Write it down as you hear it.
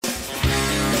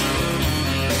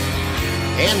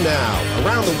And now,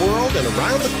 around the world and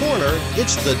around the corner,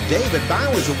 it's the David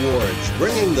Bowers Awards,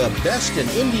 bringing the best in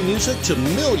indie music to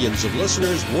millions of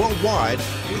listeners worldwide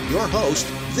with your host,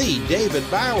 the David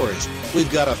Bowers.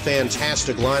 We've got a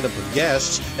fantastic lineup of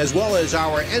guests, as well as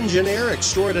our engineer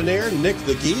extraordinaire, Nick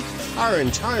the Geek, our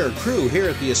entire crew here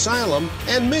at the Asylum,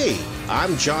 and me.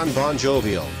 I'm John Bon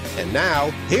Jovial. And now,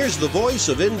 here's the voice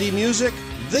of indie music,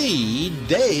 the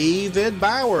David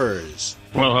Bowers.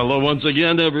 Well, hello once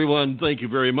again, everyone. Thank you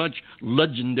very much,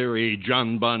 legendary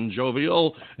John Bon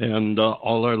Jovial, and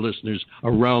all our listeners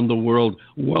around the world.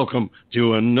 Welcome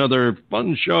to another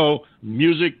fun show,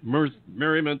 music, mirth,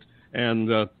 merriment, and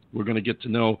we're going to get to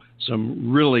know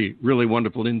some really, really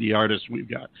wonderful indie artists we've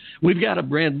got. We've got a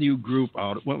brand new group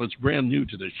out. Well, it's brand new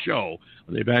to the show.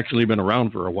 They've actually been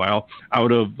around for a while,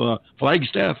 out of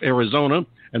Flagstaff, Arizona,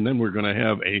 and then we're going to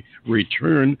have a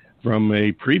return from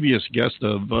a previous guest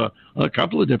of a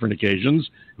couple of different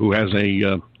occasions who has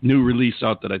a new release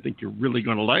out that I think you're really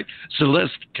going to like.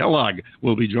 Celeste Kellogg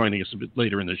will be joining us a bit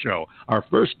later in the show. Our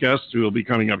first guests, who will be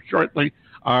coming up shortly,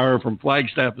 are from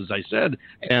Flagstaff, as I said,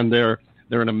 and they're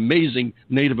an amazing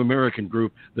Native American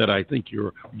group that I think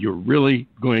you're really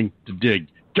going to dig.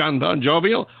 John Bon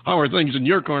Jovial, how are things in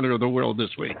your corner of the world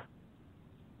this week?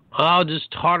 Oh,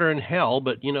 just hotter than hell,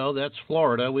 but, you know, that's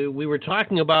Florida. We were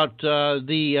talking about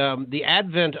the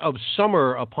advent of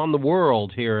summer upon the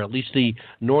world here, at least the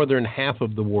northern half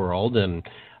of the world, and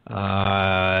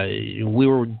we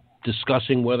were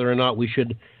discussing whether or not we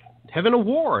should have an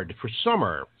award for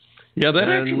summer. Yeah, that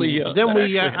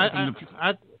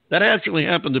actually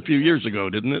happened a few years ago,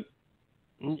 didn't it?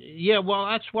 Yeah, well,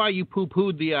 that's why you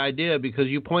poo-pooed the idea, because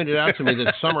you pointed out to me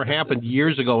that summer happened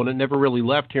years ago and it never really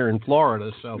left here in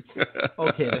Florida. So,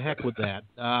 okay, the heck with that.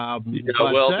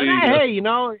 Hey, you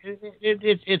know,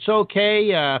 it's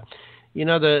okay. You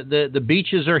know, the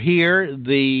beaches are here.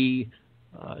 The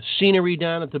scenery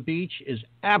down at the beach is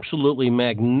absolutely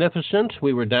magnificent.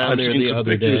 We were down there the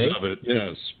other day. Of it,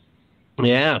 yes.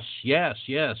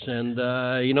 Yes. And,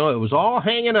 you know, it was all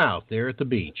hanging out there at the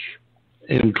beach.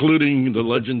 Including the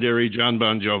legendary John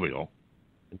Bon Jovial.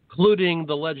 Including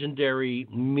the legendary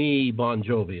me, Bon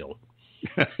Jovial.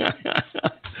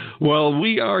 Well,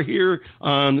 we are here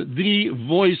on the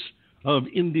voice of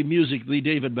indie music, the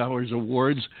David Bowers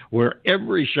Awards, where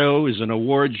every show is an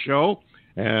award show.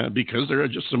 Because there are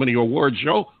just so many award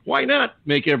shows, why not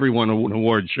make everyone an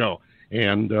award show?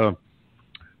 And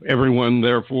everyone,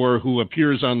 therefore, who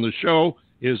appears on the show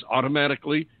is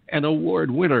automatically an award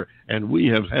winner, and we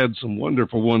have had some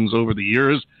wonderful ones over the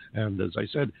years, and as I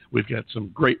said, we've got some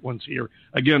great ones here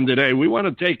again today. We want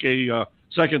to take a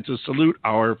second to salute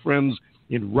our friends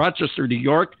in Rochester, New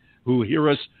York, who hear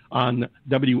us on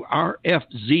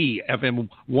WRFZ FM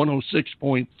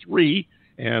 106.3,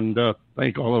 and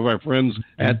thank all of our friends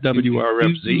at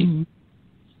WRFZ.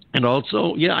 And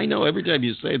also, yeah, I know every time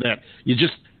you say that, you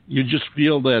just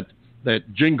feel that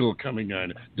jingle coming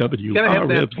on WRFZ. Gotta have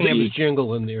that Pam's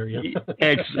jingle in there, yeah.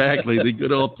 Exactly, the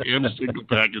good old Pam's jingle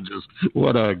packages.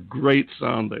 What a great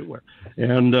sound they were.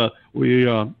 And we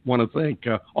want to thank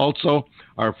also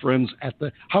our friends at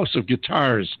the House of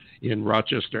Guitars in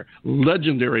Rochester.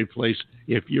 Legendary place.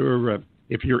 If you're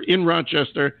in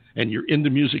Rochester and you're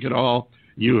into music at all,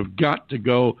 you have got to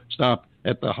go stop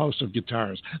at the House of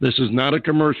Guitars. This is not a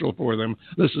commercial for them.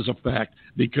 This is a fact,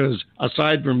 because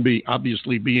aside from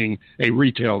obviously being a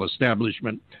retail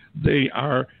establishment, they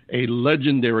are a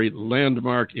legendary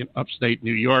landmark in upstate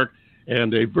New York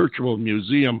and a virtual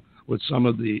museum with some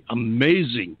of the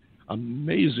amazing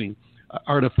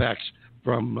artifacts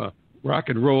from rock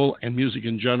and roll and music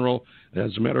in general.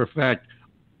 As a matter of fact,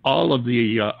 all of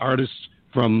the artists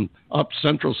from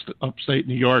upstate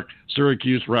New York,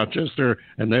 Syracuse, Rochester,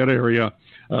 and that area,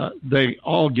 they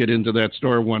all get into that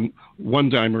store one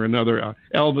time or another.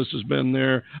 Elvis has been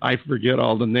there. I forget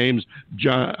all the names.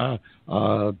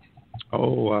 Bonamassa,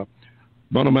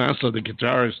 the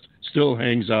guitarist, still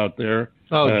hangs out there.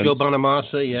 Oh, Joe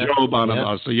Bonamassa, yeah. Joe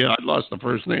Bonamassa, yeah. I lost the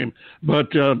first name,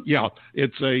 but yeah,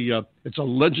 it's a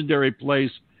legendary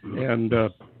place, and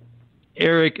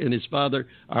Eric and his father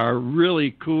are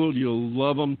really cool. You'll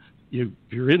love them. If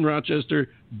you're in Rochester,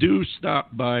 do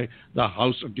stop by the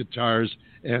House of Guitars,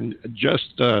 and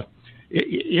just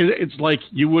it's like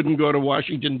you wouldn't go to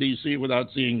Washington, D.C.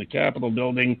 without seeing the Capitol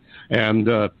building, and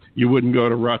you wouldn't go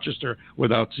to Rochester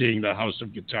without seeing the House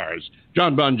of Guitars.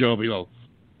 John Bon Jovial.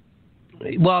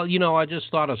 Well, you know, I just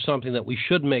thought of something that we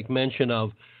should make mention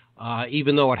of,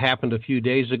 even though it happened a few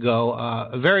days ago.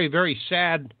 A very, very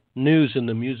sad news in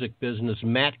the music business.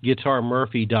 Matt Guitar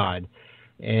Murphy died.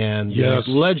 And yes,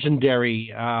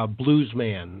 legendary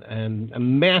bluesman and a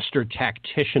master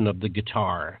tactician of the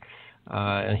guitar.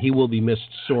 and he will be missed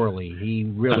sorely. He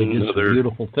really did some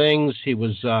beautiful things. He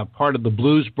was part of the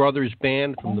Blues Brothers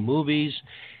band from the movies,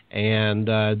 and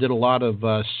did a lot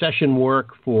of session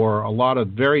work for a lot of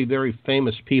very, very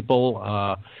famous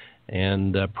people,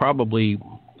 and probably,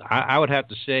 I would have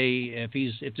to say, if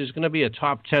there's going to be a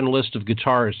top 10 list of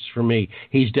guitarists for me,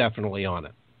 he's definitely on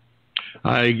it.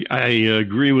 I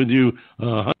agree with you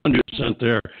 100%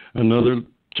 there. Another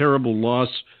terrible loss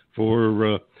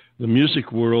for the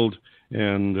music world,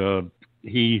 and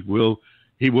he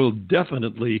will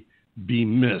definitely be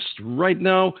missed. Right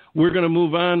now, we're going to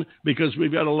move on because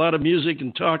we've got a lot of music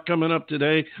and talk coming up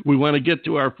today. We want to get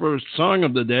to our first song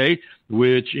of the day,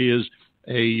 which is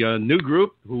a new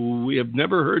group who we have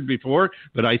never heard before,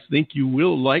 but I think you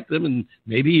will like them and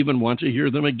maybe even want to hear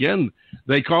them again.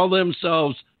 They call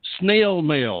themselves Snail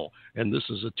Mail, and this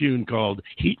is a tune called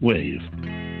Heat Wave.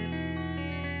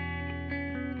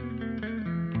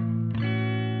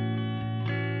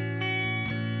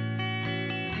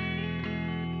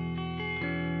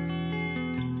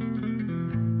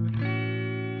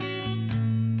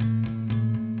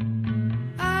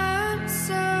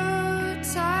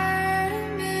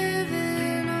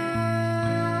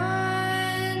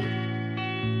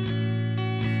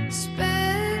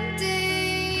 Spending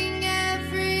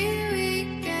every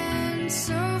weekend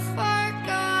so far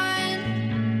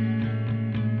gone.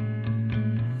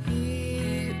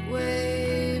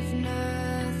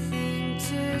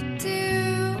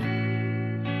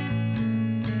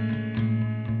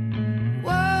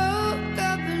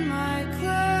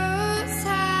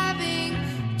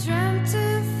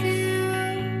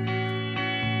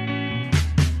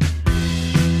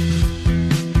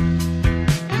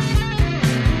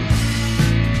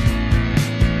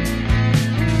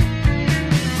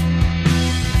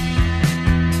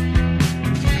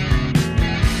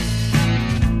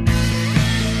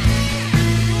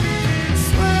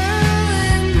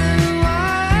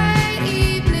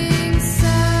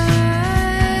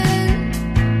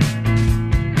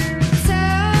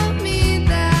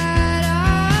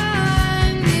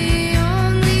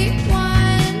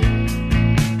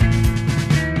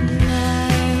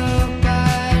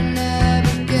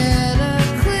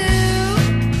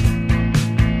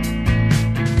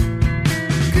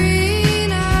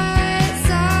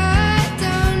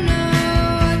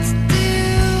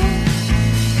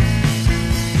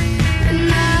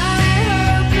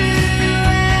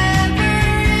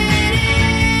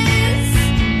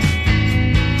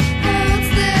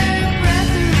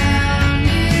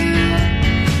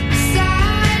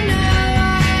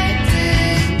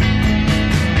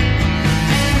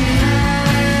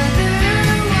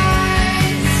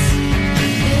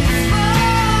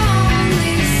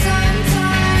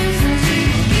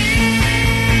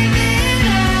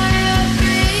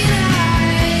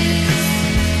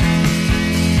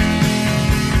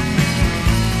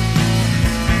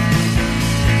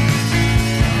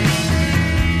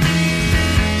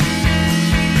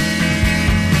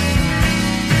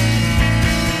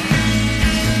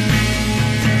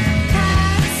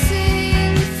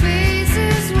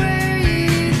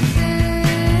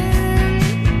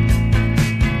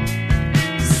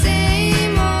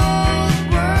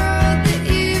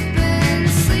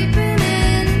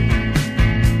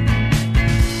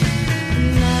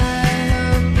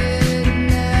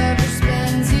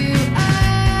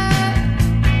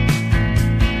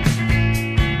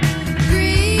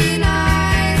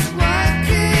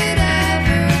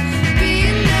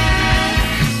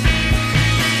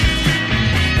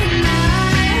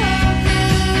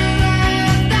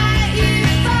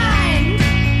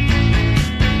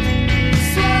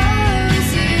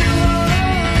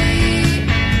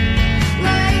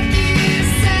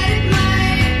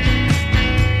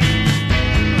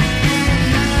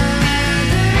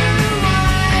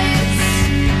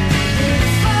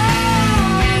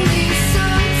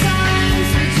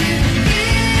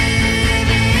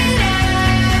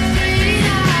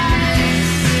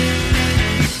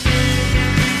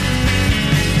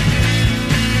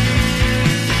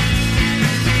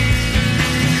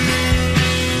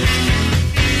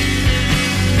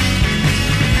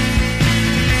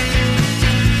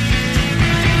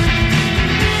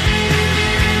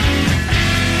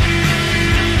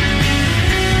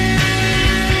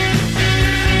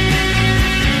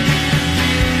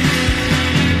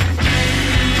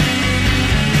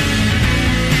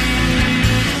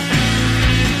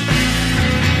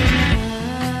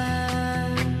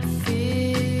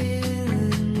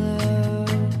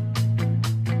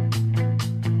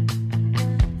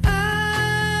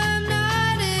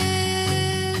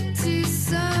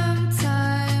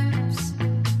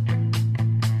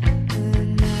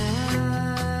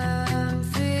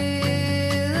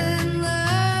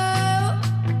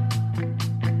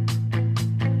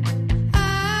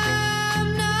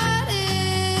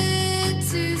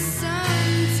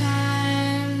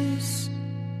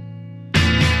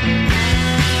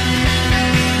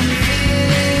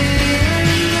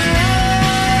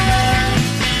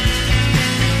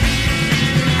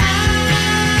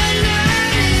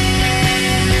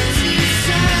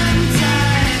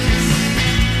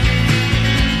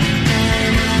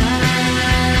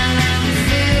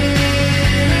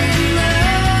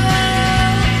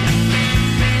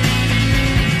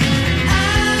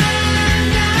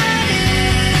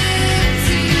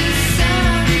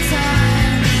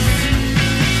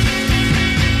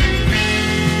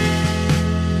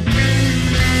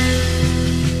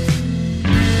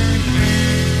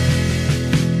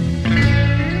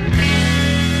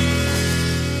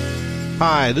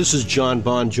 Hi, this is John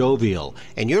Bon Jovial,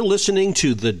 and you're listening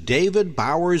to the David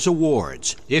Bowers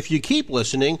Awards. If you keep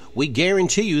listening, we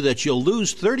guarantee you that you'll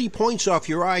lose 30 points off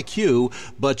your IQ,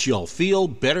 but you'll feel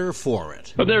better for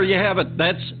it. But there you have it.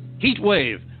 That's Heat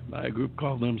Wave by a group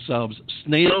called themselves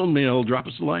Snail Mail. Drop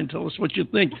us a line. Tell us what you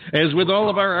think. As with all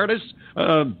of our artists,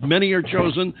 many are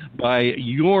chosen by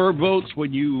your votes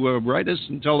when you write us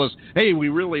and tell us, hey, we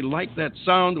really like that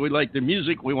sound. We like the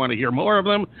music. We want to hear more of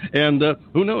them. And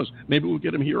who knows? Maybe we'll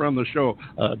get them here on the show.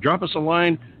 Drop us a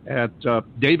line at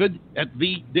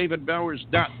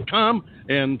david@TheDavidBowers.com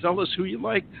and tell us who you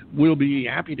like. We'll be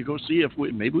happy to go see if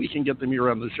maybe we can get them here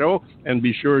on the show. And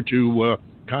be sure to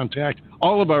contact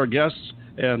all of our guests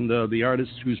and the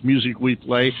artists whose music we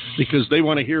play, because they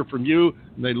want to hear from you,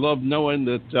 and they love knowing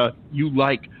that you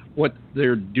like what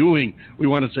they're doing. We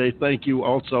want to say thank you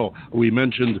also. We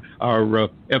mentioned our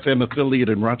FM affiliate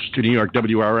in Rochester, New York,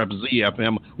 WRFZ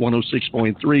FM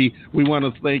 106.3. We want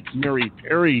to thank Mary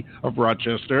Perry of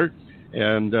Rochester,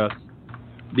 and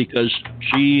because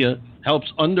she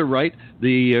helps underwrite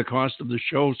the cost of the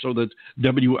show so that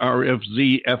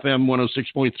WRFZ FM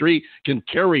 106.3 can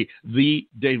carry the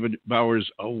David Bowers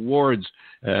Awards.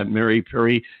 Mary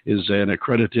Perry is an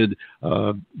accredited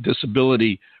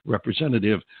disability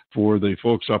representative for the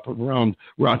folks up around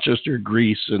Rochester,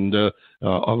 Greece, and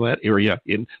all that area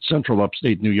in central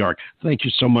upstate New York. Thank you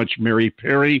so much, Mary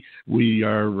Perry.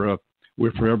 We're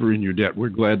forever in your debt. We're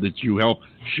glad that you help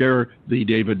share the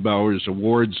David Bowers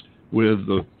Awards with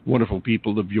the wonderful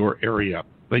people of your area.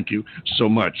 Thank you so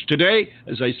much. Today,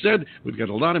 as I said, we've got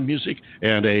a lot of music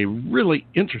and a really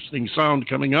interesting sound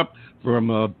coming up from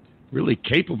a really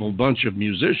capable bunch of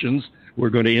musicians we're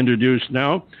going to introduce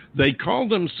now. They call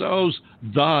themselves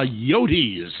the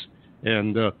Yoties,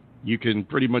 and you can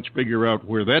pretty much figure out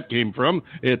where that came from.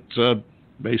 It's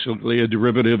basically a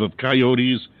derivative of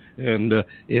coyotes, and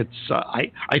it's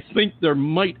I think there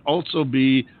might also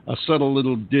be a subtle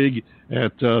little dig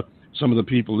at some of the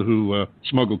people who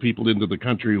smuggle people into the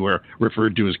country who are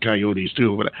referred to as coyotes,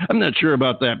 too. But I'm not sure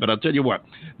about that. But I'll tell you what,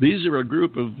 these are a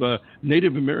group of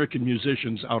Native American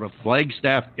musicians out of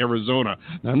Flagstaff, Arizona.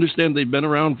 Now, I understand they've been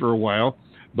around for a while,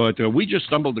 but we just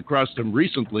stumbled across them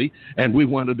recently, and we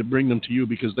wanted to bring them to you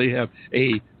because they have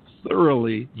a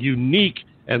thoroughly unique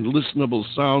and listenable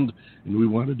sound, and we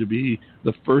wanted to be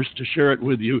the first to share it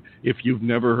with you. If you've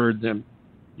never heard them,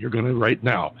 you're going to right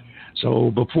now.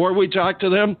 So before we talk to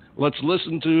them, let's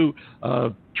listen to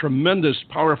a tremendous,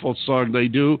 powerful song they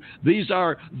do. These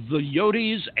are the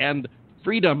Yoties and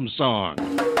Freedom Song.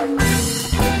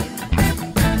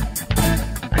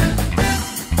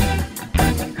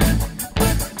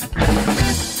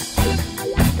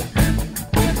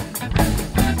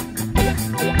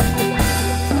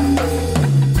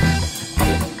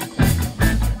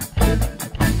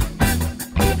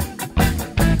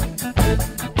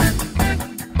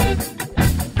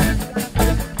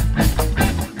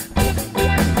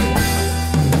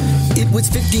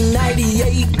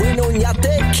 When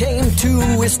Onyate came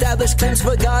to establish claims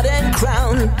for God and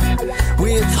crown,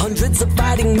 with hundreds of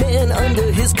fighting men under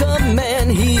his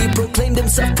command, he proclaimed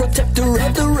himself protector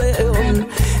of the realm.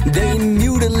 They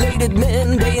mutilated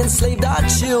men, they enslaved our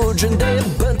children, they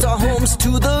burnt our homes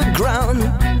to the ground.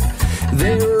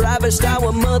 They ravished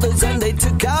our mothers and they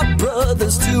took our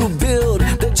brothers to build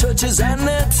their churches and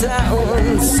their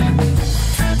towns.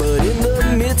 But in the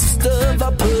midst of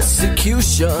our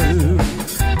persecution,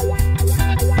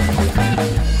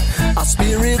 our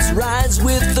spirits rise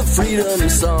with the freedom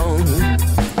song.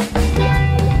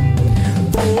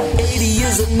 For 80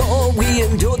 years and more we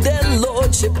endured their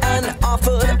lordship and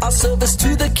offered our service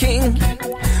to the king.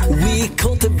 We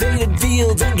cultivated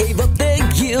fields and gave up their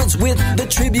yields with the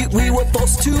tribute we were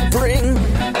forced to bring.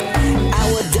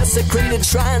 Our desecrated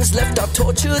shrines left our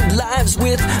tortured lives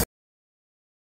with